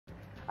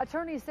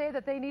Attorneys say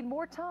that they need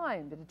more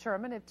time to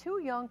determine if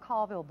two young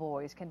Colville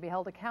boys can be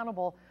held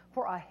accountable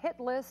for a hit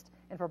list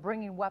and for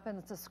bringing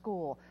weapons to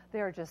school. They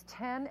are just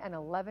 10 and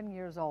 11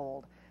 years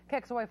old.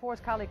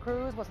 KXOY4's Kylee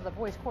Cruz was at the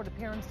boys' court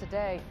appearance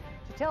today.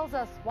 She tells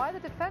us why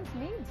the defense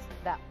needs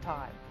that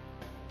time.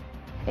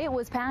 It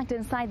was packed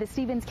inside the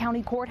Stevens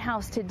County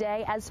Courthouse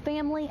today as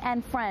family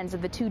and friends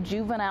of the two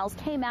juveniles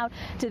came out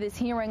to this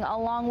hearing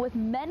along with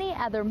many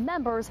other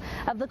members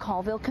of the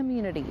Colville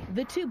community.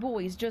 The two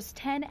boys, just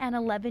 10 and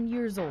 11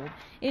 years old,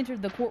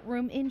 entered the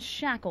courtroom in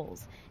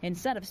shackles.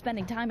 Instead of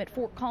spending time at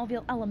Fort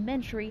Colville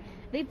Elementary,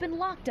 they've been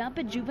locked up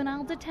at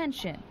juvenile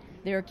detention.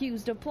 They're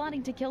accused of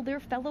plotting to kill their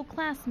fellow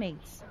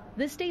classmates.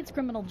 The state's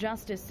criminal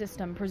justice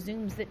system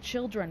presumes that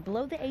children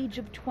below the age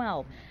of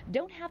 12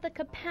 don't have the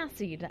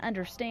capacity to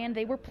understand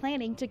they were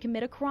planning to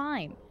commit a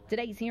crime.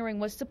 Today's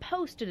hearing was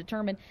supposed to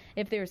determine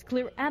if there's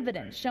clear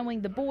evidence showing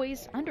the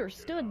boys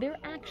understood their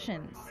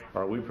actions.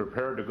 Are we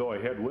prepared to go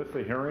ahead with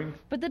the hearing?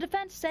 But the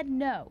defense said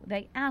no.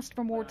 They asked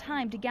for more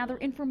time to gather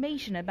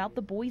information about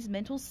the boys'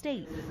 mental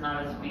state. This is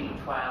not a speedy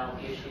trial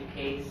issue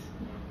case.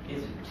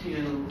 Is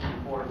too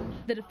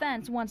important. The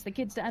defense wants the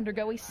kids to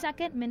undergo a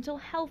second mental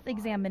health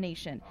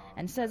examination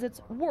and says it's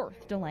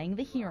worth delaying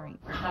the hearing.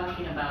 We're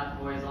talking about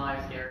boys'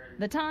 lives here.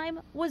 The time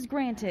was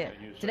granted.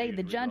 Today,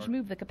 the judge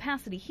moved the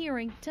capacity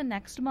hearing to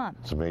next month.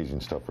 It's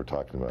amazing stuff we're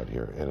talking about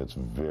here, and it's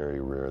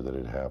very rare that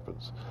it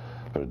happens.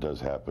 But it does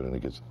happen, and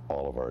it gets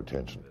all of our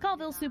attention.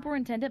 Colville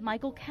Superintendent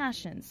Michael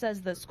Cashin says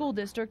the school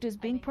district is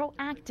being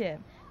proactive.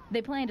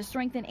 They plan to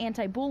strengthen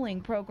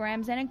anti-bullying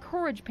programs and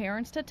encourage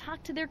parents to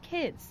talk to their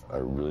kids. I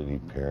really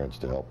need parents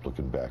to help look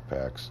in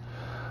backpacks,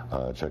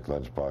 check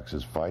lunch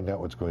boxes, find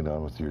out what's going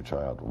on with your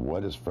child,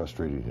 what is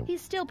frustrating him.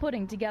 He's still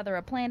putting together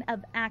a plan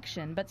of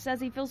action, but says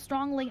he feels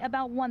strongly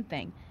about one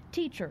thing.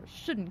 Teachers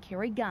shouldn't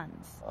carry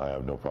guns. I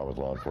have no problem with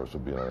law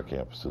enforcement being on our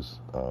campuses,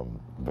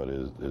 but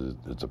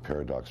it's a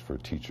paradox for a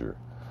teacher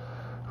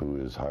who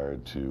is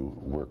hired to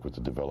work with the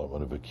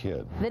development of a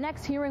kid. The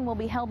next hearing will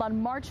be held on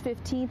March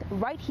 15th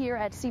right here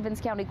at Stevens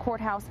County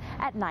Courthouse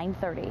at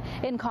 9:30.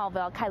 In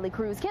Colville, Kylee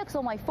Cruz,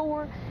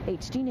 KXOY4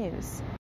 HD News.